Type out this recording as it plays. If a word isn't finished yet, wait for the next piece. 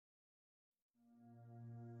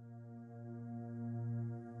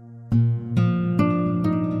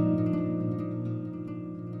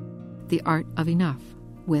The Art of Enough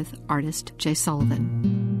with artist Jay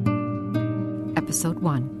Sullivan. Episode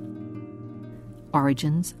 1.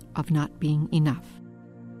 Origins of Not Being Enough.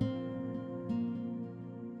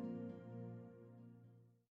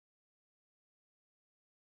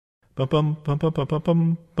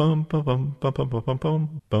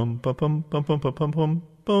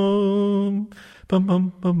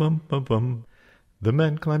 The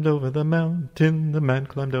man climbed over the mountain, the man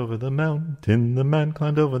climbed over the mountain, the man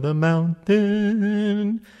climbed over the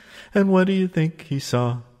mountain, and what do you think he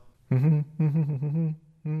saw?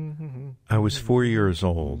 I was 4 years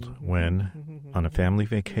old when, on a family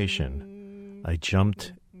vacation, I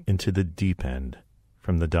jumped into the deep end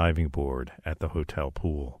from the diving board at the hotel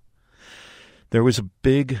pool. There was a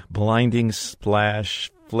big, blinding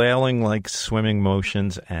splash, flailing like swimming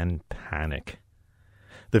motions, and panic.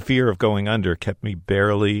 The fear of going under kept me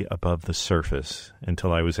barely above the surface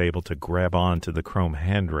until I was able to grab onto the chrome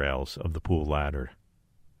handrails of the pool ladder.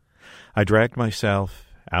 I dragged myself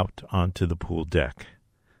out onto the pool deck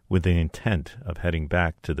with the intent of heading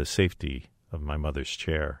back to the safety of my mother's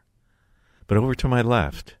chair. But over to my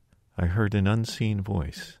left, I heard an unseen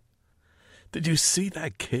voice. "Did you see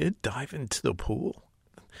that kid dive into the pool?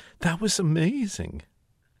 That was amazing."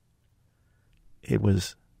 It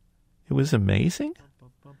was amazing?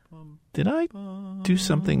 Did I do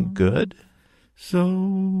something good? So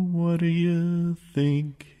what do you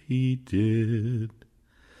think he did?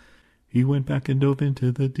 He went back and dove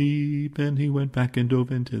into the deep end. He went back and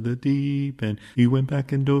dove into the deep end. He went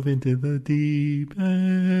back and dove into the deep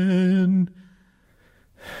end.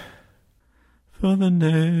 For the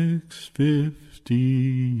next 50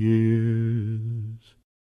 years.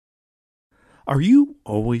 Are you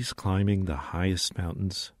always climbing the highest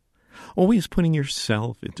mountains? Always putting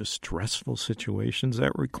yourself into stressful situations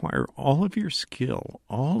that require all of your skill,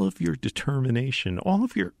 all of your determination, all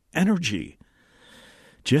of your energy,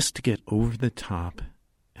 just to get over the top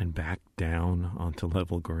and back down onto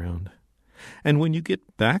level ground. And when you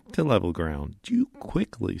get back to level ground, you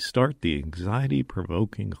quickly start the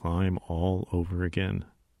anxiety-provoking climb all over again.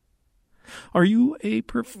 Are you a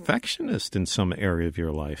perfectionist in some area of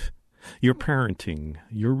your life? Your parenting,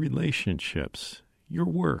 your relationships, your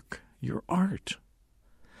work, your art,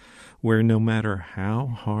 where no matter how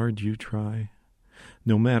hard you try,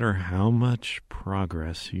 no matter how much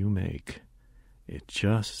progress you make, it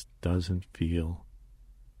just doesn't feel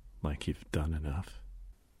like you've done enough.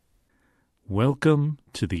 Welcome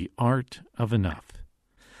to The Art of Enough,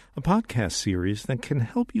 a podcast series that can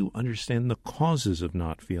help you understand the causes of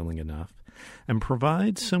not feeling enough and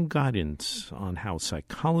provide some guidance on how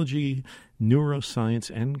psychology, neuroscience,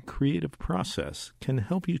 and creative process can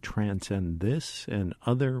help you transcend this and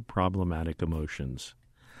other problematic emotions.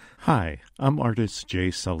 Hi, I'm artist Jay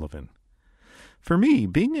Sullivan. For me,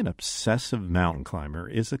 being an obsessive mountain climber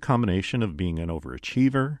is a combination of being an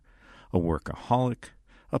overachiever, a workaholic,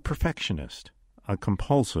 a perfectionist, a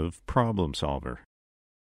compulsive problem solver.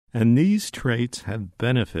 And these traits have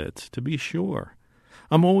benefits, to be sure.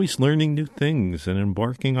 I'm always learning new things and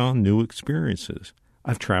embarking on new experiences.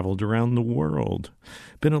 I've traveled around the world,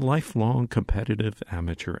 been a lifelong competitive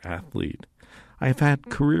amateur athlete. I've had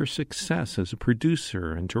career success as a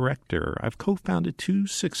producer and director. I've co-founded 2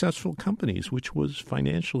 successful companies, which was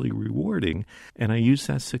financially rewarding, and I use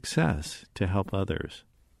that success to help others.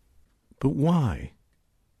 But why?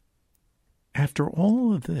 After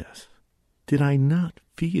all of this, did I not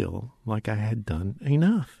feel like I had done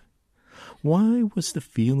enough? Why was the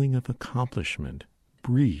feeling of accomplishment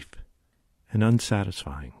brief and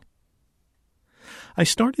unsatisfying? I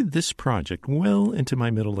started this project well into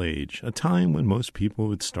my middle age, a time when most people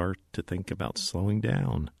would start to think about slowing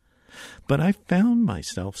down. But I found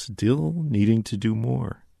myself still needing to do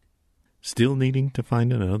more, still needing to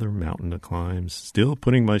find another mountain to climb, still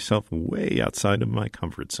putting myself way outside of my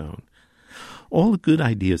comfort zone. All good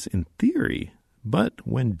ideas in theory, but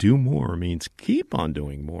when do more means keep on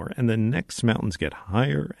doing more, and the next mountains get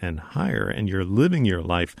higher and higher, and you're living your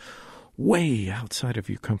life way outside of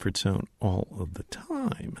your comfort zone all of the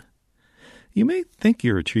time. You may think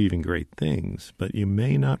you're achieving great things, but you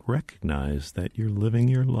may not recognize that you're living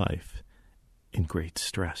your life in great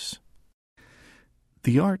stress.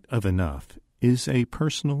 The Art of Enough is a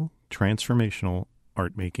personal, transformational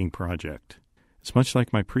art-making project. It's much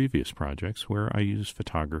like my previous projects where I use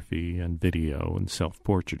photography and video and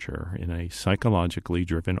self-portraiture in a psychologically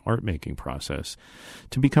driven art-making process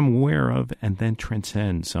to become aware of and then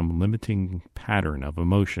transcend some limiting pattern of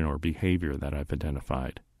emotion or behavior that I've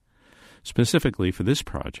identified. Specifically for this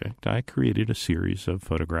project, I created a series of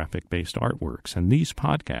photographic-based artworks and these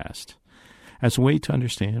podcasts as a way to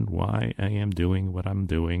understand why I am doing what I'm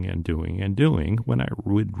doing and doing and doing when I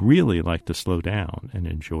would really like to slow down and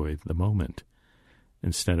enjoy the moment,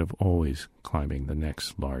 instead of always climbing the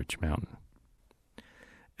next large mountain.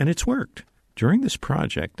 And it's worked. During this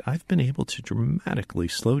project, I've been able to dramatically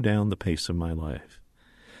slow down the pace of my life.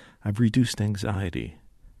 I've reduced anxiety.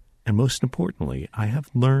 And most importantly, I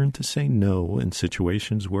have learned to say no in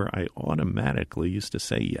situations where I automatically used to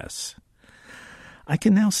say yes. I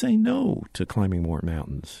can now say no to climbing more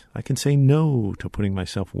mountains. I can say no to putting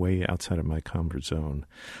myself way outside of my comfort zone.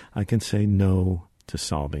 I can say no to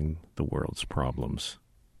solving the world's problems.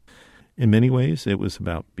 In many ways, it was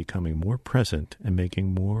about becoming more present and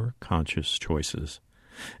making more conscious choices.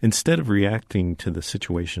 Instead of reacting to the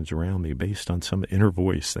situations around me based on some inner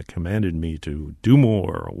voice that commanded me to do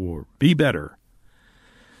more or be better,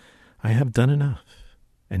 I have done enough.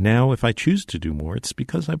 And now if I choose to do more, it's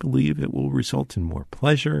because I believe it will result in more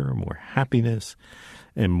pleasure, more happiness,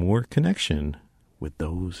 and more connection with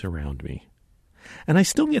those around me. And I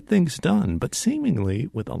still get things done, but seemingly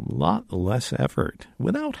with a lot less effort,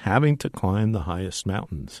 without having to climb the highest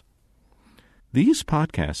mountains. These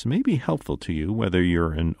podcasts may be helpful to you whether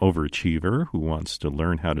you're an overachiever who wants to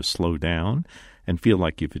learn how to slow down and feel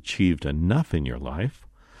like you've achieved enough in your life,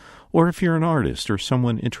 or if you're an artist or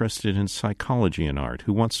someone interested in psychology and art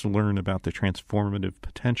who wants to learn about the transformative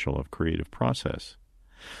potential of creative process.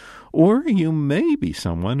 Or you may be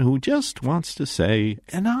someone who just wants to say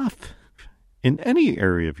enough. In any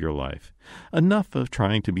area of your life, enough of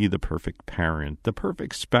trying to be the perfect parent, the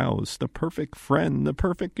perfect spouse, the perfect friend, the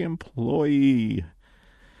perfect employee.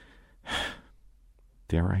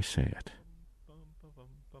 Dare I say it?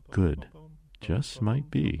 Good just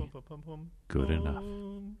might be good enough.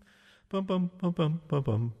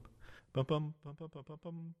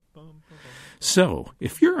 So,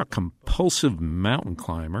 if you're a compulsive mountain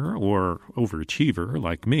climber or overachiever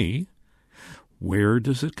like me, where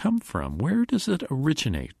does it come from? Where does it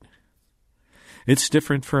originate? It's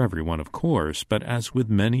different for everyone, of course, but as with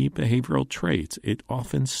many behavioral traits, it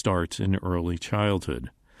often starts in early childhood.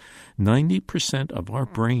 90% of our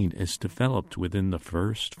brain is developed within the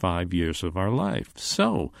first 5 years of our life.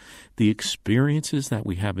 So, the experiences that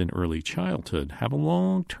we have in early childhood have a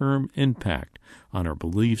long-term impact on our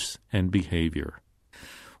beliefs and behavior.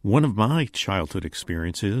 One of my childhood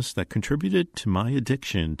experiences that contributed to my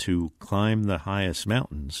addiction to climb the highest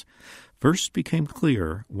mountains first became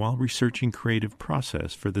clear while researching creative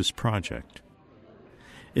process for this project.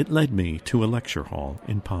 It led me to a lecture hall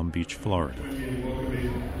in Palm Beach, Florida.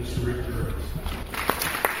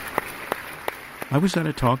 I was at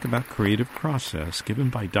a talk about creative process given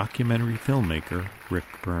by documentary filmmaker Rick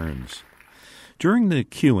Burns. During the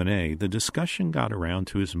Q&A, the discussion got around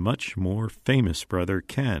to his much more famous brother,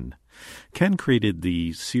 Ken. Ken created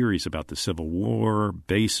the series about the Civil War,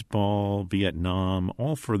 baseball, Vietnam,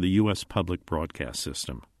 all for the U.S. public broadcast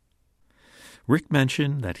system. Rick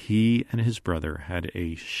mentioned that he and his brother had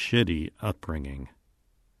a shitty upbringing.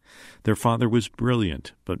 Their father was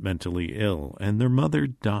brilliant but mentally ill, and their mother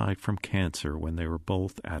died from cancer when they were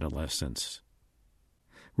both adolescents.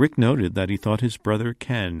 Rick noted that he thought his brother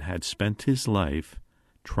Ken had spent his life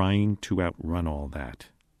trying to outrun all that,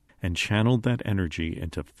 and channeled that energy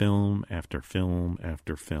into film after film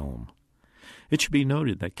after film. It should be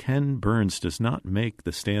noted that Ken Burns does not make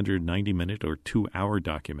the standard 90-minute or 2-hour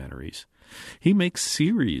documentaries. He makes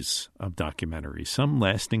series of documentaries, some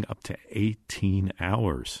lasting up to 18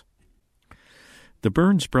 hours. The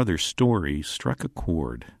Burns brothers' story struck a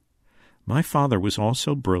chord. My father was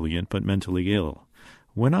also brilliant but mentally ill.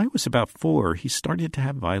 When I was about 4, he started to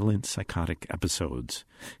have violent psychotic episodes.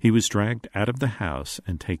 He was dragged out of the house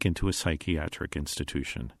and taken to a psychiatric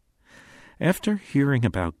institution. After hearing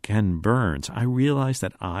about Ken Burns, I realized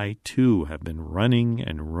that I, too, have been running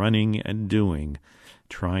and doing,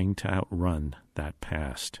 trying to outrun that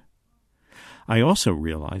past. I also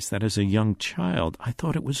realized that as a young child, I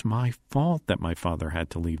thought it was my fault that my father had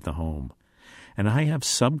to leave the home. And I have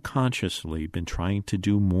subconsciously been trying to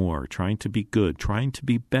do more, trying to be good, trying to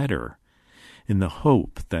be better, in the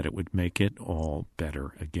hope that it would make it all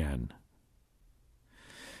better again.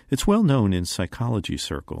 It's well known in psychology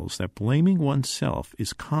circles that blaming oneself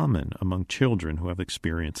is common among children who have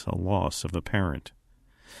experienced a loss of a parent.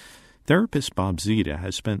 Therapist Bob Szita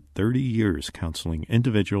has spent 30 years counseling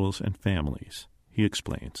individuals and families. He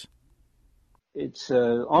explains. It's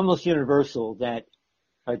almost universal that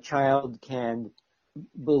a child can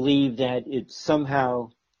believe that it's somehow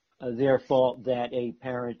their fault that a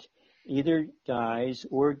parent either dies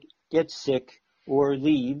or gets sick or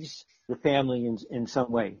leaves the family in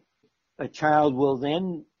some way. A child will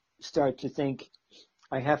then start to think,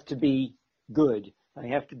 I have to be good. I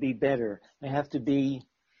have to be better. I have to be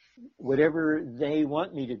whatever they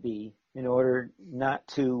want me to be in order not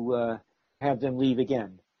to have them leave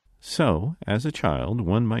again. So, as a child,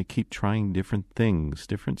 one might keep trying different things,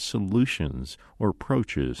 different solutions or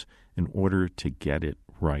approaches in order to get it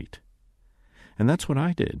right. And that's what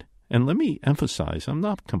I did. And let me emphasize, I'm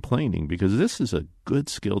not complaining, because this is a good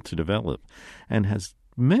skill to develop and has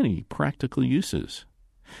many practical uses.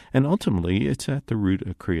 And ultimately, it's at the root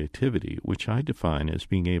of creativity, which I define as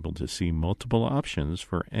being able to see multiple options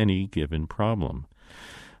for any given problem.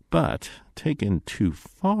 But taken too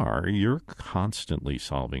far, you're constantly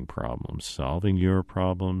solving problems, solving your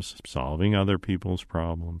problems, solving other people's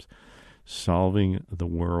problems, solving the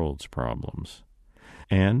world's problems.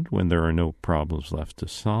 And when there are no problems left to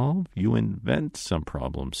solve, you invent some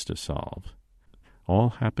problems to solve, all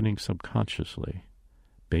happening subconsciously,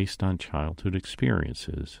 based on childhood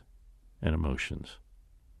experiences and emotions.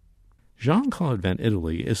 Jean Claude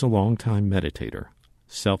Itallie is a longtime meditator,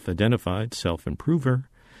 self-identified self-improver,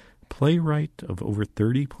 playwright of over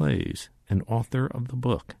 30 plays, and author of the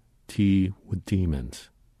book, Tea with Demons.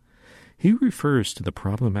 He refers to the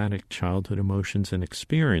problematic childhood emotions and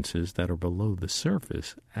experiences that are below the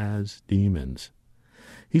surface as demons.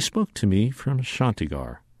 He spoke to me from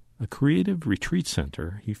Shantigar, a creative retreat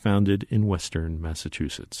center he founded in western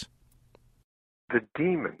Massachusetts. The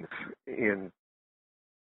demons in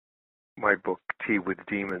my book, Tea with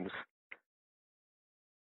Demons,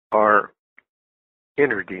 are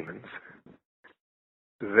inner demons.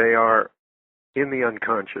 They are in the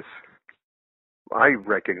unconscious. I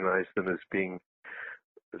recognize them as being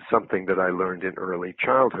something that I learned in early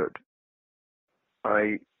childhood.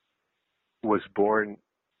 I was born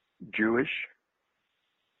Jewish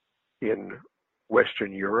in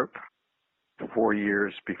Western Europe 4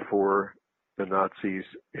 years before the Nazis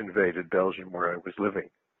invaded Belgium, where I was living.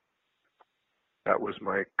 That was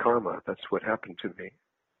my karma. That's what happened to me.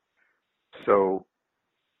 So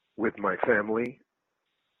with my family,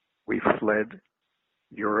 we fled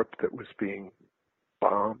Europe that was being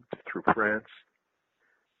bombed through France,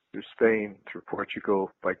 through Spain, through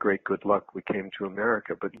Portugal. By great good luck, we came to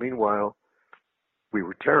America. But meanwhile, we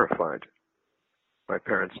were terrified. My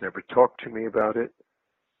parents never talked to me about it.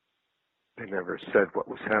 They never said what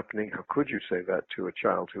was happening. How could you say that to a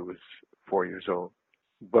child who was 4 years old?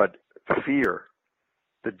 But fear,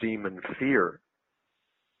 the demon fear,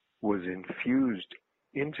 was infused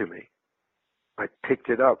into me. I picked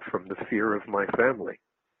it up from the fear of my family.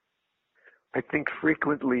 I think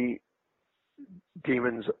frequently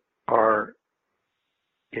demons are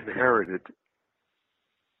inherited,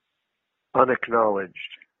 unacknowledged,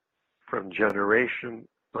 from generation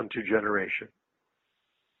unto generation.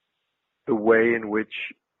 The way in which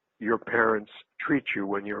your parents treat you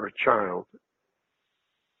when you're a child,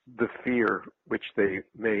 the fear which they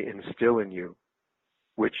may instill in you,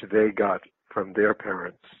 which they got from their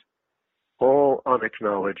parents, all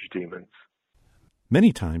unacknowledged demons.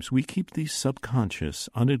 Many times we keep these subconscious,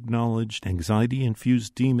 unacknowledged,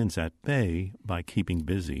 anxiety-infused demons at bay by keeping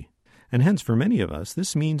busy. And hence, for many of us,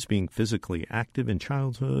 this means being physically active in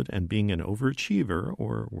childhood and being an overachiever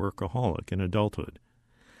or workaholic in adulthood.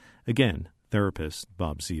 Again, therapist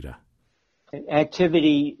Bob Szita.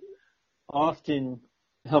 Activity often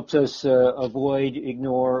helps us avoid,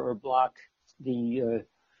 ignore, or block the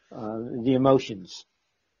emotions.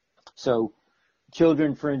 So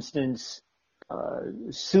children, for instance,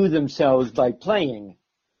 soothe themselves by playing,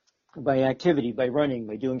 by activity, by running,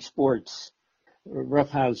 by doing sports,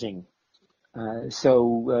 roughhousing.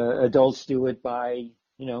 So adults do it by,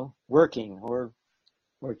 working or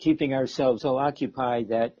keeping ourselves so occupied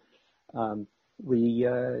that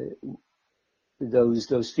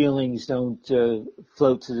those feelings don't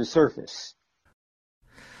float to the surface.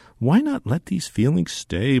 Why not let these feelings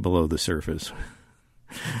stay below the surface?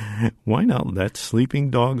 Why not let sleeping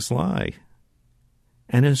dogs lie?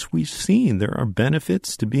 And as we've seen, there are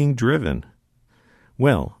benefits to being driven.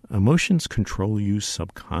 Well, emotions control you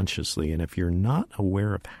subconsciously, and if you're not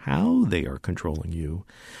aware of how they are controlling you,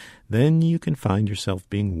 then you can find yourself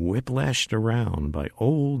being whiplashed around by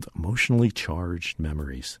old, emotionally charged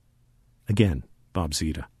memories. Again, Bob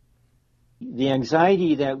Szita. The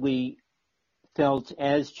anxiety that we felt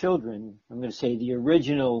as children, I'm going to say the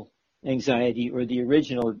original anxiety or the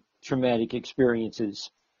original traumatic experiences,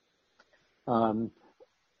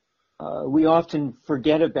 we often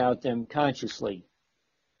forget about them consciously.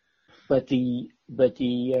 But the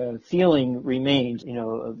feeling remains,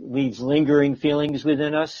 leaves lingering feelings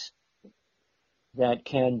within us that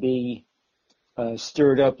can be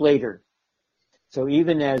stirred up later. So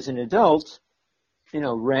even as an adult,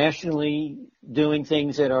 rationally doing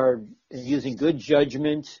things that are using good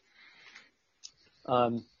judgment,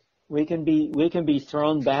 we can be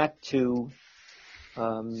thrown back to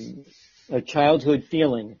a childhood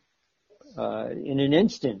feeling in an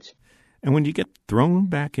instant. And when you get thrown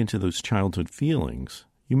back into those childhood feelings,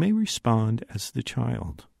 you may respond as the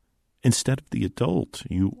child instead of the adult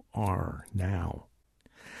you are now.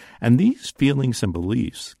 And these feelings and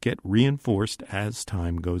beliefs get reinforced as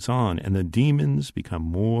time goes on, and the demons become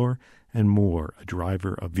more and more a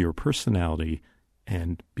driver of your personality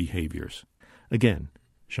and behaviors. Again,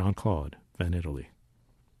 Jean Claude Itallie.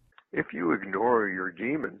 If you ignore your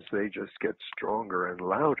demons, they just get stronger and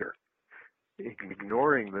louder.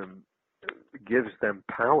 Ignoring them gives them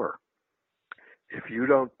power. If you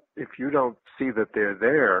don't see that they're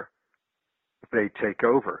there, they take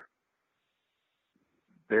over.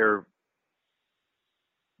 They're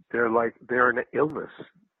an illness.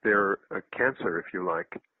 They're a cancer, if you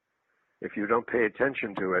like. If you don't pay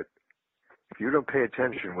attention to it, if you don't pay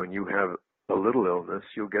attention when you have a little illness,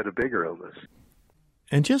 you'll get a bigger illness.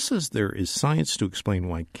 And just as there is science to explain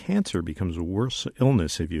why cancer becomes a worse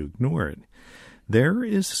illness if you ignore it, there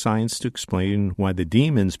is science to explain why the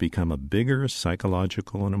demons become a bigger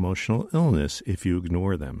psychological and emotional illness if you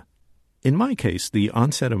ignore them. In my case, the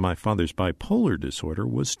onset of my father's bipolar disorder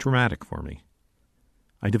was traumatic for me.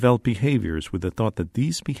 I developed behaviors with the thought that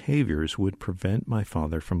these behaviors would prevent my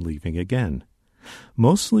father from leaving again,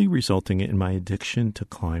 mostly resulting in my addiction to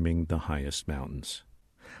climbing the highest mountains.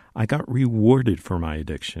 I got rewarded for my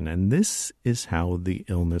addiction, and this is how the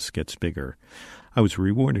illness gets bigger. I was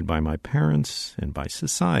rewarded by my parents and by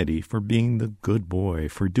society for being the good boy,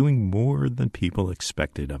 for doing more than people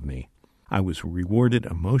expected of me. I was rewarded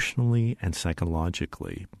emotionally and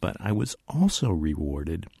psychologically, but I was also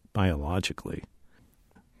rewarded biologically.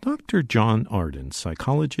 Dr. John Arden,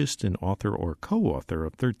 psychologist and author or co-author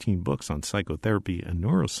of 13 books on psychotherapy and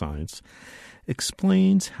neuroscience,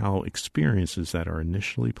 explains how experiences that are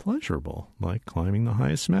initially pleasurable, like climbing the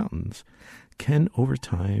highest mountains, can over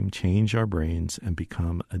time change our brains and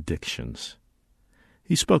become addictions.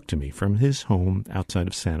 He spoke to me from his home outside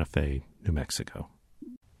of Santa Fe, New Mexico.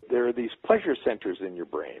 There are these pleasure centers in your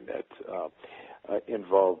brain that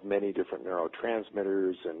involve many different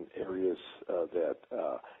neurotransmitters and areas that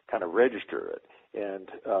kind of register it. And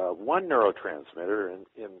one neurotransmitter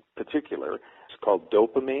in particular is called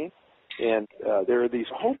dopamine. And there are these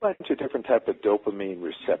whole bunch of different type of dopamine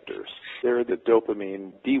receptors. There are the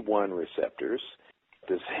dopamine D1 receptors,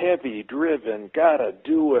 this heavy driven, gotta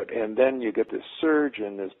do it, and then you get this surge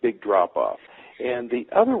and this big drop off. And the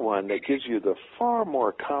other one that gives you the far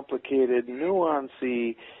more complicated,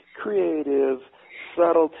 nuancey, creative,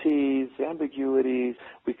 subtleties, ambiguities,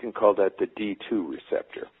 we can call that the D2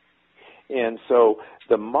 receptor. And so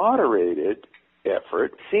the moderated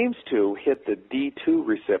effort seems to hit the D2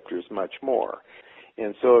 receptors much more.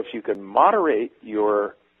 And so if you can moderate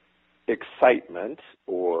your excitement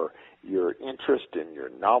or your interest in your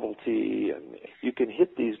novelty, and you can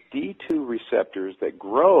hit these D2 receptors that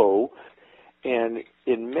grow, and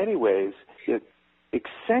in many ways it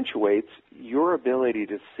accentuates your ability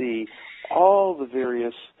to see all the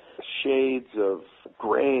various shades of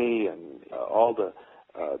gray and all the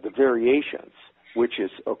variations, which is,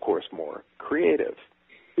 of course, more creative.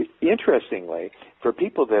 Interestingly, for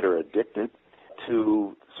people that are addicted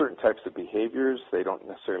to certain types of behaviors, they don't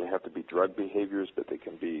necessarily have to be drug behaviors, but they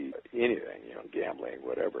can be anything, gambling,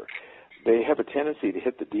 whatever. They have a tendency to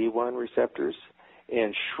hit the D1 receptors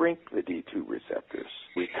and shrink the D2 receptors.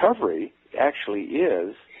 Recovery actually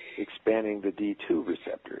is expanding the D2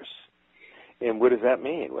 receptors. And what does that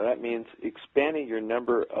mean? Well, that means expanding your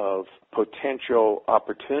number of potential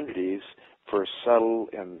opportunities for a subtle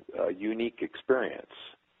and unique experience,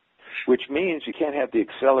 which means you can't have the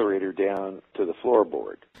accelerator down to the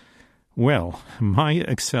floorboard. Well, my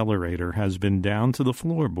accelerator has been down to the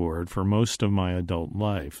floorboard for most of my adult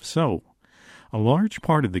life. So, a large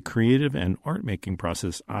part of the creative and art-making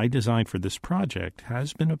process I designed for this project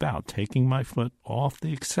has been about taking my foot off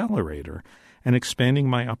the accelerator and expanding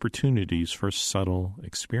my opportunities for subtle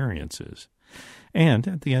experiences. And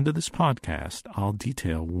at the end of this podcast, I'll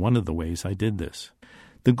detail one of the ways I did this.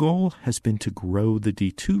 The goal has been to grow the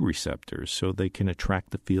D2 receptors so they can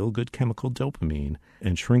attract the feel-good chemical dopamine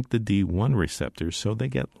and shrink the D1 receptors so they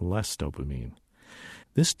get less dopamine.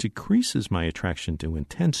 This decreases my attraction to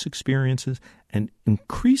intense experiences and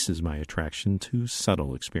increases my attraction to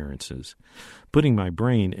subtle experiences, putting my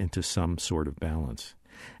brain into some sort of balance.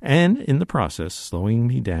 And in the process, slowing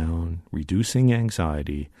me down, reducing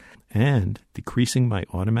anxiety, and decreasing my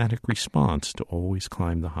automatic response to always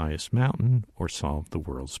climb the highest mountain or solve the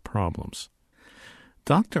world's problems.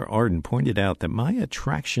 Dr. Arden pointed out that my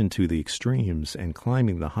attraction to the extremes and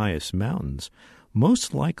climbing the highest mountains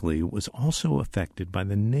most likely was also affected by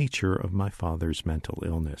the nature of my father's mental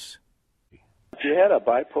illness. If you had a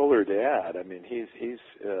bipolar dad, I mean, he's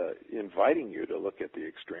inviting you to look at the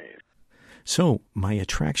extreme. So my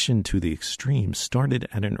attraction to the extremes started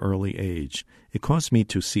at an early age. It caused me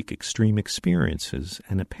to seek extreme experiences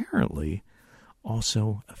and apparently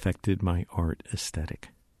also affected my art aesthetic.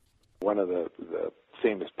 One of the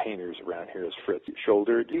famous painters around here is Fritz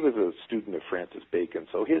Scholder. He was a student of Francis Bacon,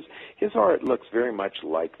 so his art looks very much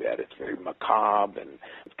like that. It's very macabre, and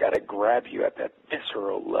it's got to grab you at that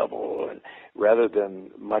visceral level, and rather than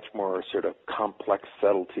much more sort of complex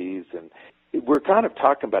subtleties. And we're kind of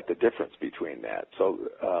talking about the difference between that. So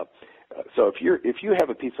if you have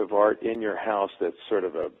a piece of art in your house that's sort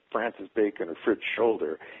of a Francis Bacon or Fritz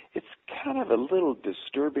Scholder, it's kind of a little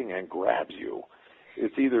disturbing and grabs you.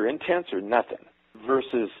 It's either intense or nothing.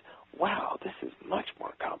 Versus, wow, this is much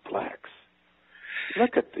more complex.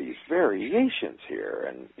 Look at these variations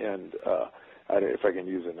here, and if I can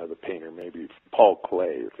use another painter, maybe Paul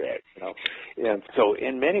Klee, And so,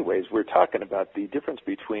 in many ways, we're talking about the difference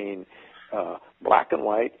between black and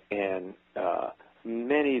white and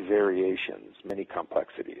many variations, many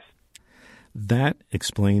complexities. That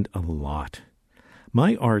explained a lot.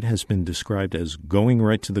 My art has been described as going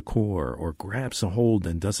right to the core or grabs a hold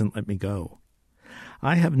and doesn't let me go.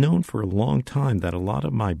 I have known for a long time that a lot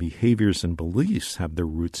of my behaviors and beliefs have their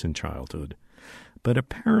roots in childhood, but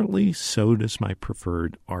apparently so does my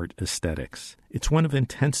preferred art aesthetics. It's one of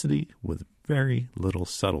intensity with very little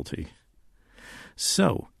subtlety.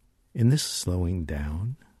 So, in this slowing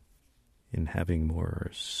down, in having more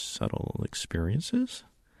subtle experiences,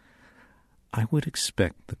 I would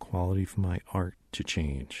expect the quality of my art to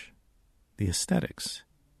change, the aesthetics.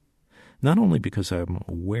 Not only because I'm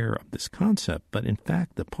aware of this concept, but in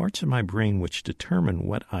fact the parts of my brain which determine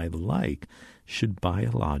what I like should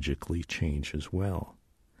biologically change as well.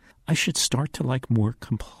 I should start to like more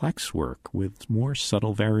complex work with more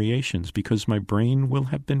subtle variations because my brain will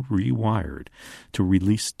have been rewired to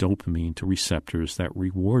release dopamine to receptors that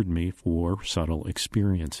reward me for subtle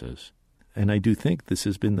experiences. And I do think this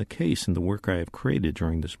has been the case in the work I have created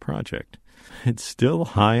during this project. It's still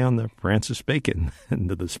high on the Francis Bacon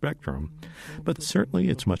end of the spectrum, but certainly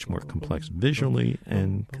it's much more complex visually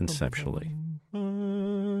and conceptually.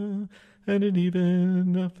 And it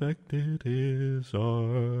even affected his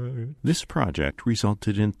art. This project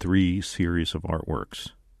resulted in 3 series of artworks.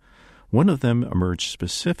 One of them emerged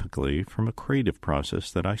specifically from a creative process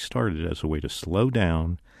that I started as a way to slow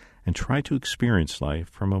down and try to experience life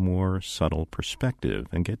from a more subtle perspective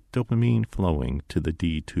and get dopamine flowing to the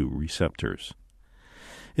D2 receptors.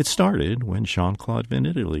 It started when Jean Claude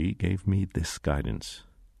Itallie gave me this guidance.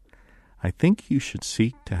 I think you should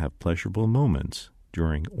seek to have pleasurable moments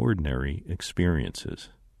during ordinary experiences.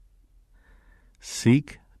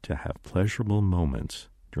 Seek to have pleasurable moments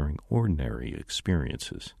during ordinary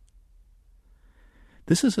experiences.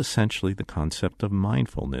 This is essentially the concept of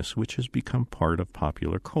mindfulness, which has become part of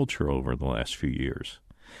popular culture over the last few years.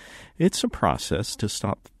 It's a process to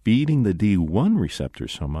stop feeding the D1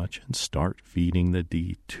 receptors so much and start feeding the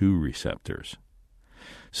D2 receptors.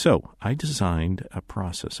 So I designed a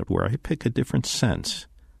process where I pick a different sense,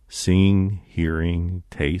 seeing, hearing,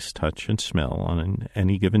 taste, touch, and smell on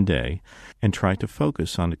any given day, and try to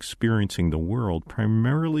focus on experiencing the world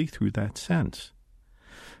primarily through that sense.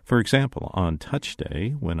 For example, on touch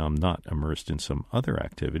day, when I'm not immersed in some other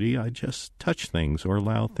activity, I just touch things or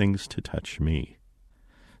allow things to touch me.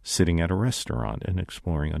 Sitting at a restaurant and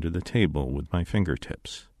exploring under the table with my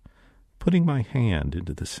fingertips. Putting my hand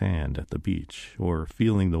into the sand at the beach or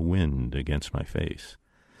feeling the wind against my face.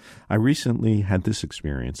 I recently had this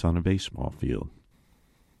experience on a baseball field.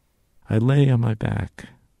 I lay on my back,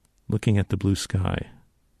 looking at the blue sky.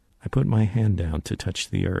 I put my hand down to touch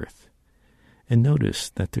the earth. And notice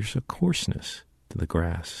that there's a coarseness to the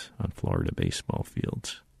grass on Florida baseball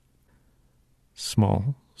fields.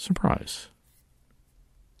 Small surprise.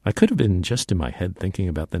 I could have been just in my head thinking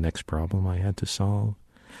about the next problem I had to solve,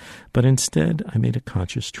 but instead I made a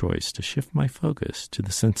conscious choice to shift my focus to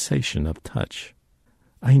the sensation of touch.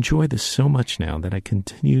 I enjoy this so much now that I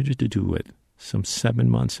continue to do it some 7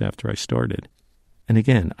 months after I started. And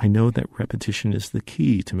again, I know that repetition is the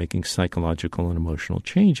key to making psychological and emotional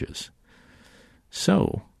changes.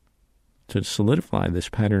 So, to solidify this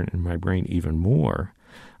pattern in my brain even more,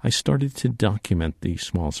 I started to document these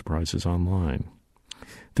small surprises online.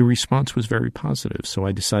 The response was very positive, so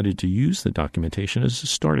I decided to use the documentation as a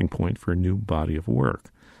starting point for a new body of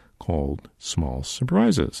work called Small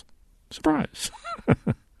Surprises. Surprise!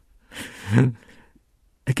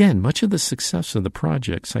 Again, much of the success of the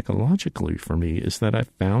project psychologically for me is that I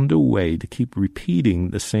found a way to keep repeating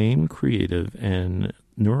the same creative and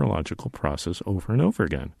neurological process over and over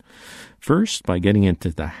again. First, by getting into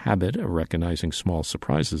the habit of recognizing small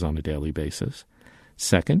surprises on a daily basis.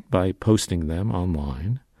 Second, by posting them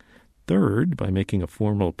online. Third, by making a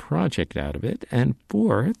formal project out of it. And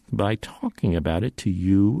fourth, by talking about it to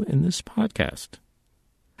you in this podcast.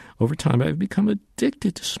 Over time, I've become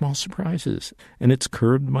addicted to small surprises, and it's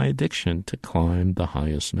curbed my addiction to climb the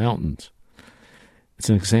highest mountains. It's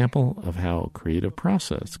an example of how a creative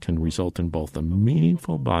process can result in both a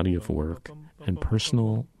meaningful body of work and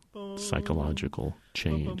personal psychological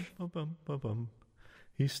change.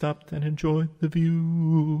 He stopped and enjoyed the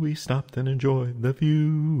view. He stopped and enjoyed the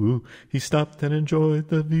view. He stopped and enjoyed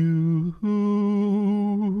the view.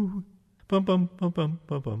 Bum, bum, bum, bum,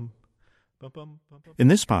 bum, bum. In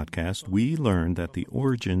this podcast, we learn that the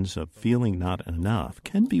origins of feeling not enough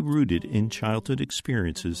can be rooted in childhood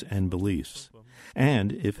experiences and beliefs.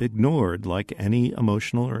 And if ignored, like any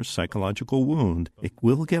emotional or psychological wound, it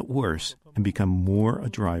will get worse and become more a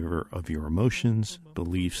driver of your emotions,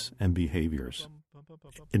 beliefs, and behaviors.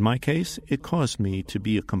 In my case, it caused me to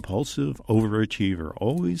be a compulsive overachiever,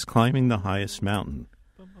 always climbing the highest mountain.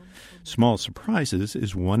 Small Surprises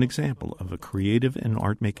is one example of a creative and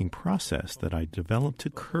art-making process that I developed to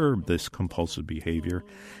curb this compulsive behavior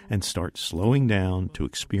and start slowing down to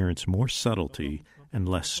experience more subtlety and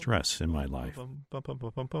less stress in my life.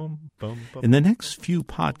 In the next few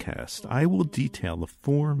podcasts, I will detail the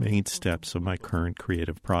 4 main steps of my current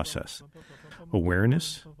creative process: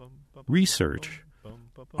 awareness, research,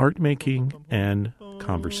 art-making, and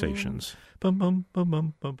conversations.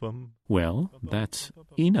 Well, that's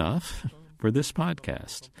enough for this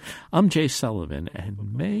podcast. I'm Jay Sullivan,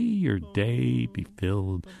 and may your day be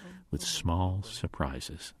filled with small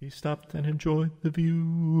surprises. He stopped and enjoyed the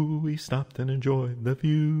view. He stopped and enjoyed the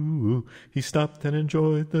view. He stopped and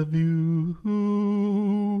enjoyed the view.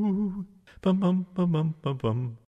 Bum, bum, bum, bum, bum, bum.